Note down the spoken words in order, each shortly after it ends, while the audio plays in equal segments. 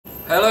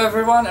Hello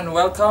everyone and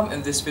welcome.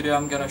 In this video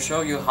I'm gonna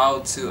show you how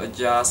to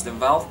adjust the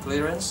valve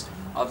clearance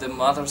of the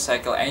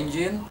motorcycle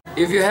engine.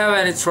 If you have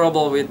any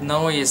trouble with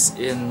noise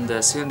in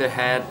the cylinder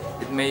head,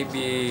 it may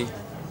be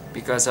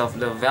because of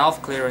the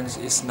valve clearance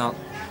is not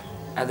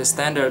at the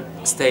standard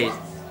state.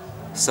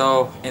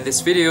 So in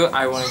this video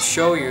I want to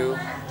show you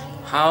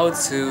how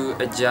to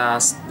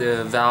adjust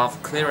the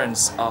valve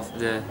clearance of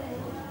the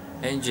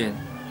engine,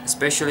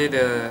 especially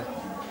the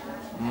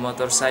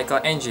motorcycle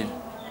engine.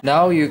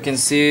 Now you can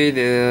see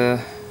the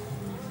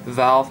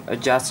valve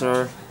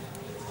adjuster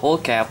hole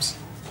caps,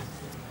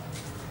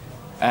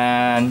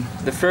 and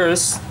the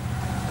first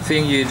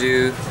thing you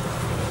do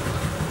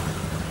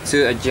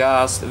to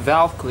adjust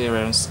valve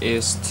clearance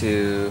is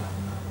to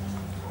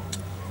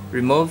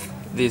remove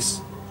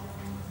this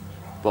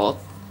bolt.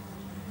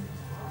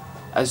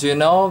 As you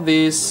know,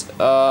 this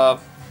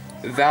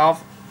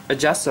valve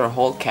adjuster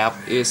hole cap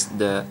is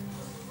the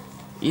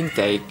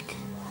intake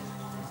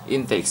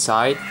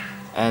side,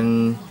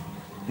 and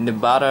in the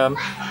bottom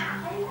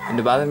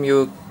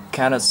you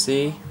cannot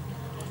see,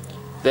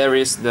 there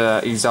is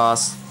the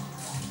exhaust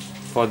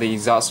for the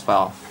exhaust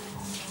valve.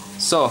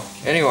 So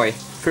anyway,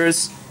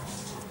 first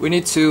we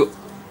need to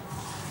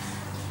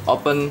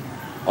open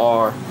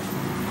or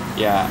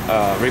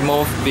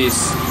remove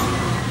these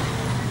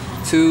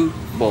two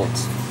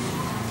bolts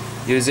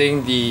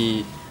using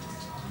the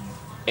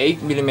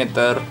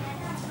 8mm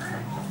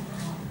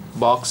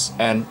box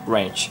and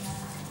wrench.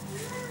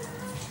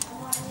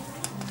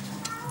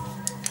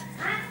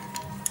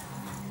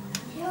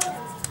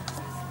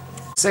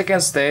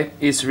 Second step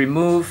is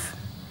remove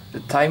the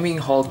timing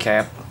hole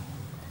cap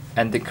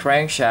and the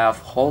crankshaft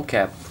hole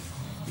cap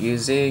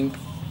using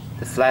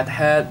the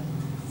flathead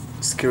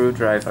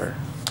screwdriver.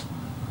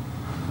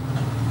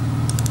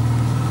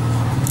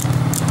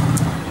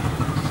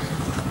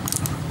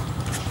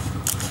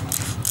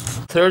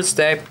 Third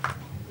step,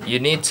 you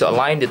need to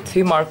align the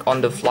T-mark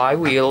on the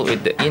flywheel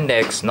with the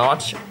index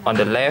notch on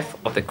the left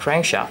of the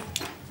crankshaft.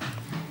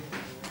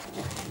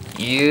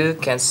 You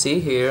can see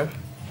here,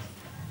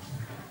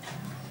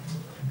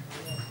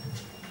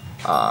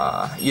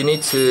 you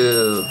need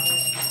to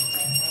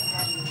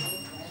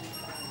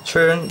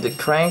turn the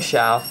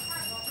crankshaft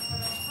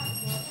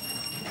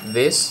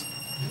this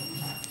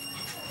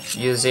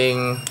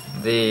using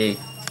the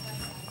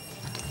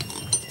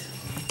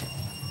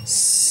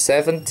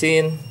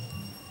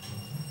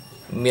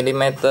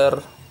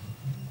 17mm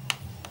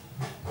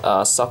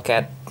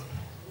socket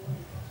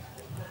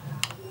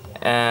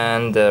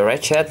and the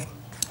ratchet.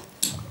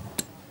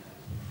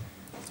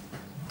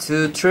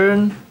 To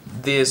turn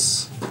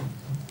this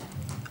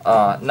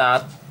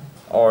nut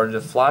or the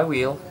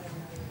flywheel,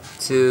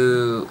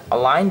 to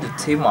align the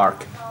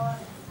T-mark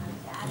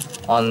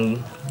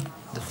on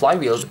the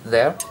flywheel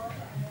there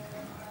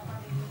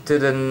to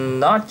the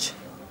notch,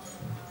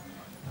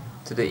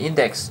 to the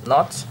index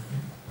notch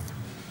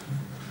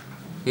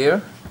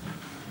here.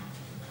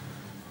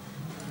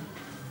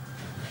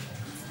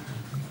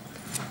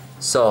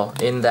 So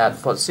in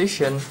that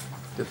position,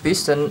 the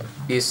piston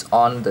is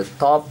on the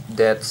top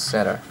dead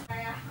center.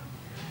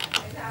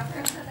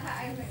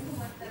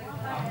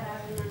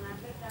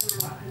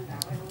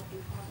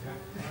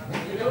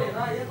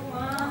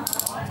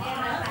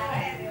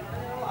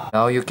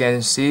 Now you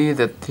can see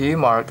the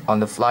T-mark on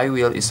the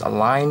flywheel is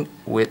aligned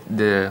with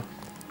the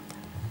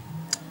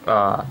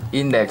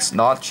index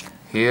notch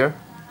here,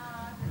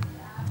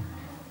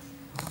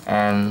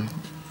 and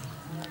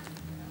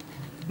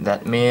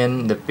that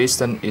means the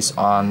piston is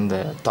on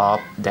the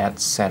top dead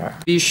center.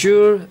 Be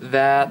sure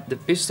that the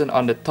piston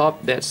on the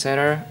top dead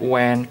center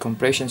when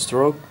compression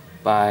stroke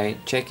by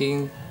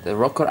checking the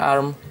rocker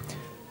arm.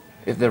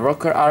 If the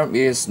rocker arm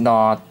is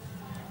not,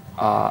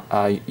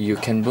 you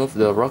can move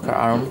the rocker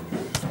arm,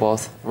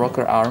 both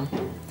rocker arm.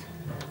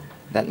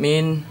 That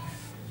means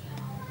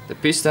the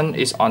piston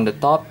is on the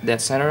top dead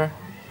center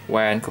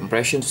when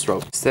compression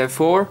stroke. Step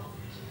 4,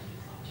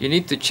 you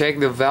need to check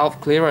the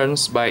valve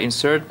clearance by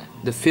insert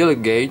the feeler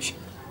gauge.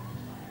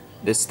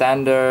 The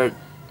standard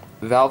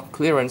valve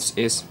clearance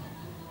is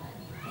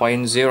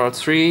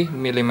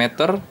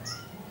 0.03mm,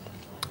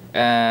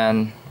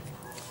 and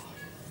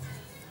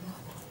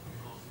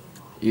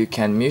you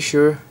can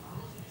measure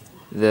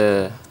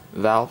the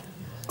valve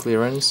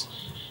clearance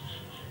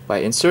by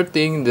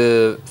inserting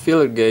the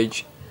feeler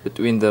gauge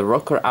between the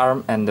rocker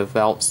arm and the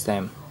valve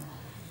stem,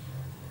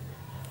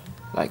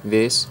 like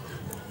this.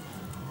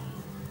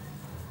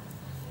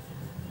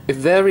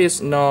 If there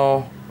is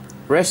no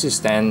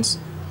resistance,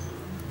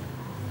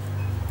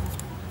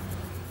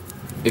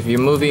 if you're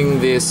moving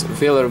this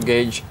feeler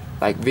gauge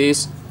like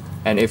this,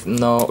 and if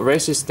no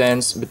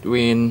resistance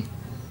between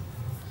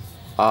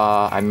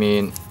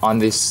on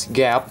this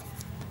gap,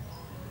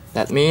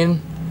 that means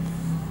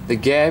the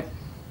gap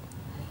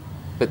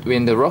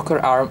between the rocker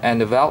arm and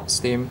the valve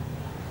stem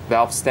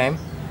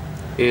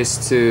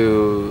is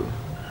too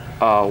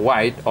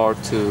wide or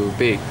too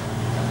big.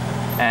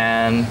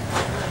 And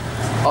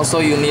also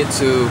you need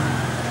to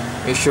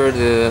make sure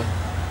the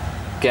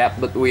gap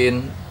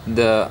between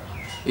the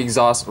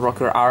exhaust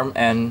rocker arm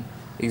and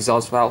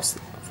exhaust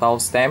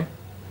valve stem.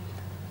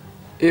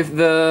 If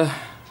the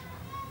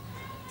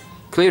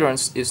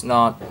clearance is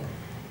not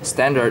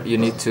standard, you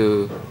need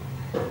to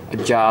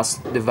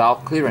adjust the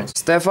valve clearance.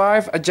 Step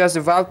 5. Adjust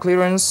the valve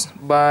clearance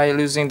by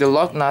loosening the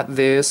lock nut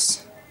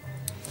this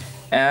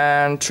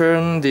and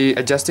turn the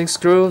adjusting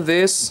screw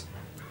this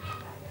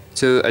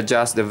to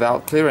adjust the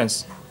valve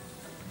clearance.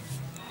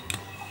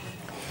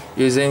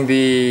 Using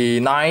the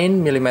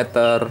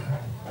 9mm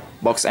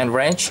box end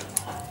wrench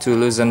to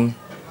loosen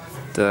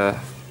the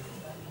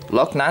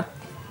lock nut.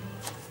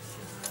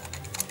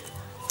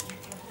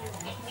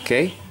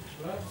 Okay,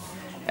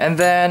 and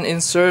then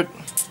insert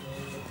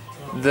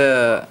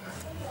the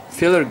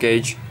filler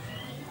gauge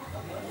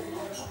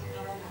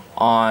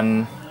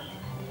on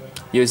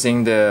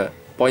using the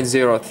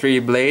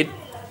 0.03 blade.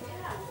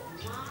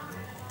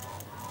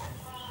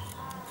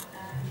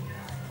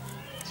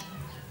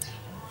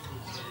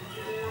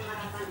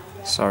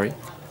 Sorry.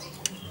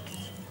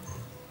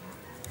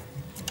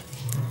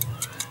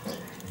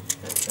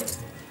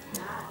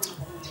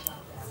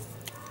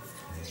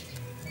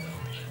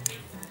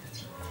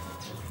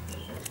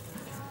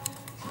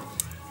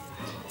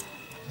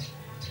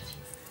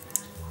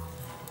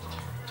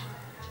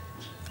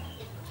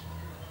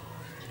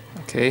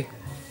 Okay,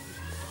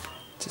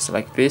 just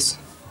like this,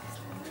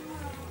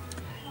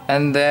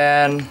 and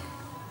then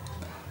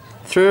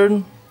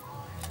turn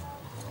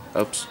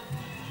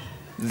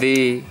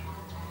the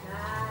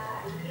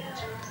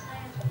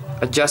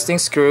adjusting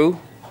screw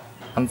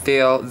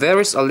until there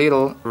is a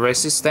little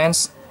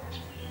resistance.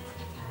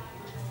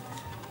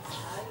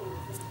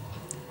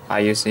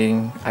 I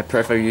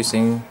prefer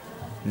using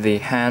the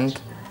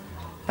hand,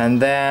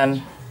 and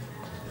then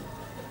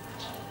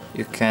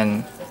you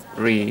can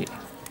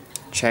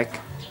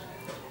recheck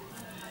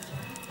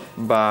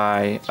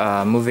by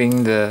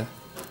moving the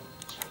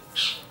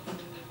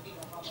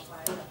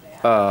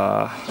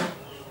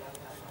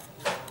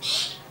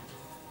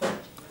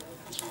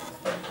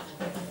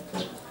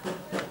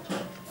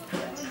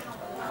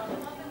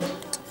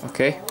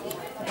okay,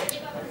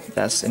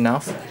 that's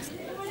enough,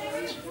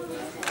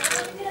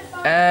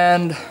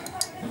 and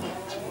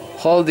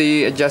hold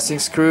the adjusting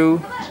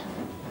screw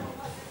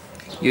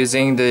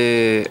using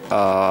the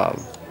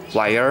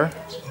plier.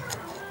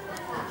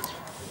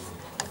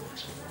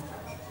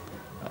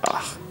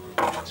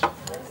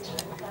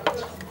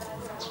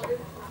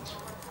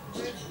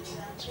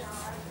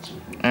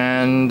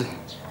 And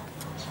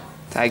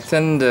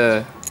tighten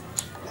the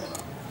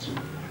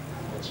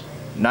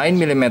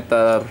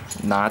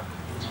 9mm nut.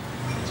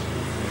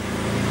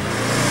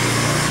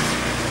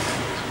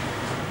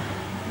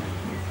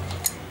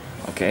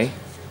 Okay.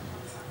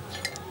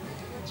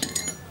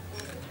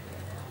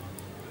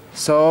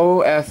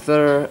 So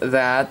after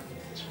that,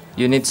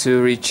 you need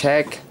to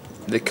recheck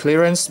the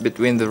clearance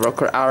between the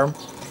rocker arm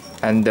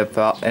and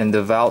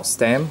the valve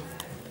stem.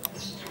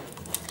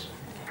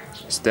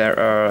 Is there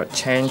a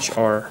change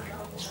or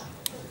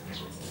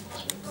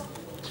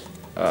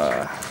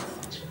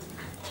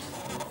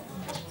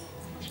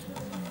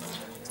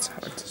it's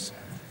hard to say.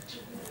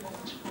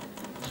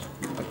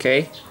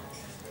 Okay,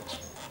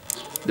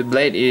 the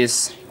blade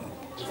is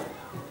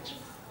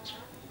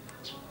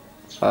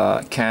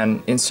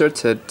can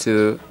insert it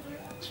to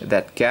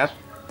that gap.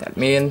 That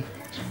means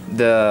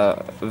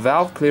the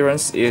valve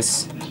clearance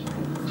is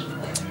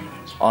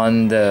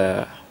on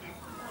the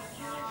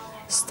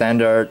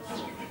standard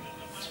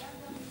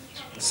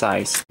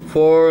size.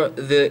 For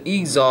the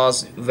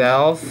exhaust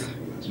valve,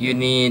 you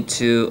need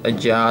to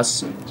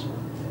adjust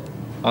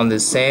on the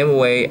same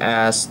way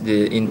as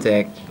the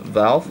intake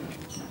valve.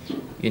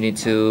 You need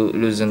to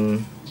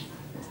loosen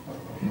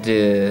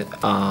the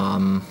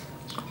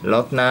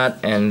lock nut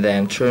and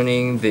then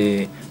turning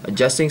the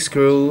adjusting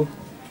screw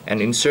and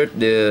insert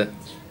the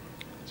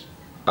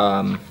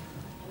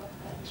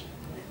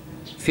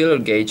filler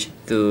gauge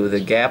to the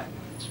gap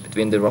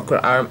between the rocker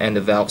arm and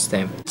the valve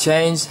stem.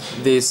 Change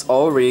this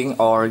O-ring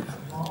or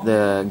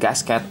the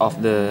gasket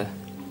of the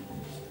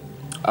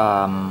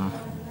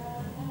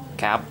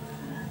cap,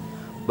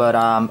 but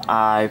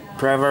I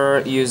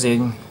prefer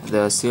using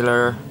the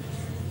sealer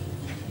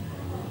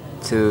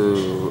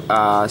to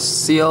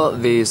seal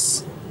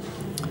this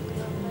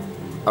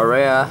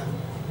area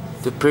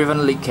to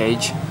prevent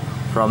leakage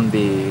from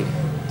the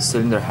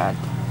cylinder head.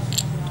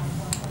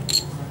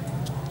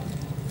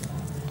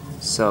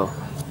 So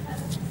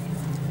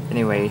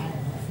anyway,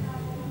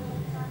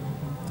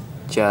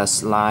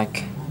 just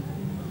like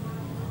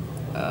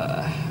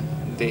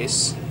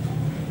this,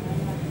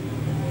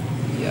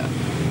 yeah.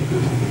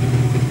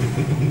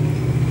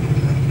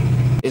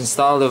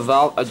 Install the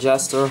valve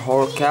adjuster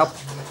hole cap.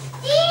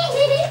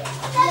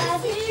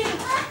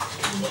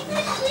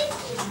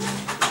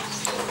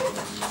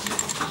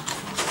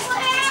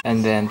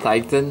 And then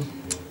tighten.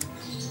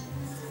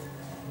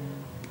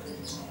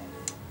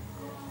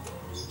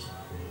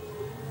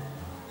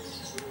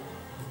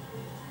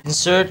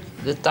 Insert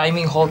the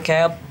timing hole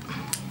cap.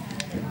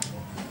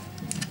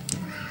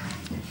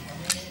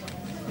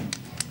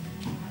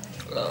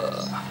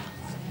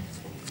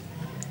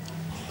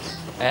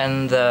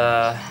 And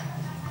the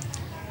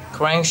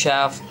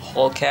crankshaft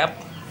hole cap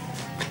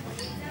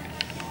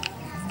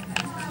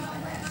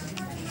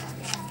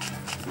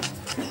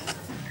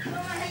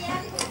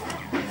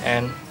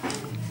and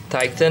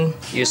tighten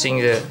using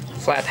the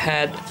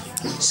flathead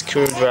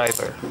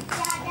screwdriver.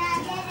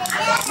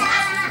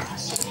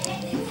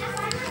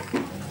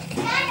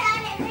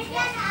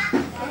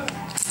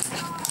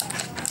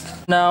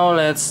 Now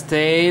let's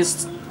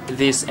test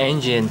this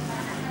engine.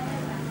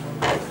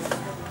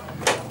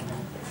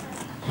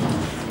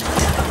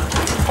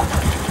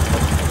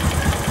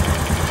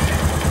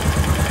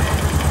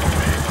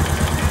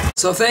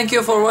 So thank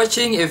you for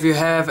watching. If you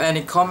have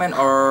any comment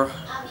or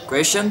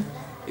question,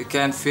 you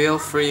can feel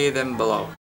free them below.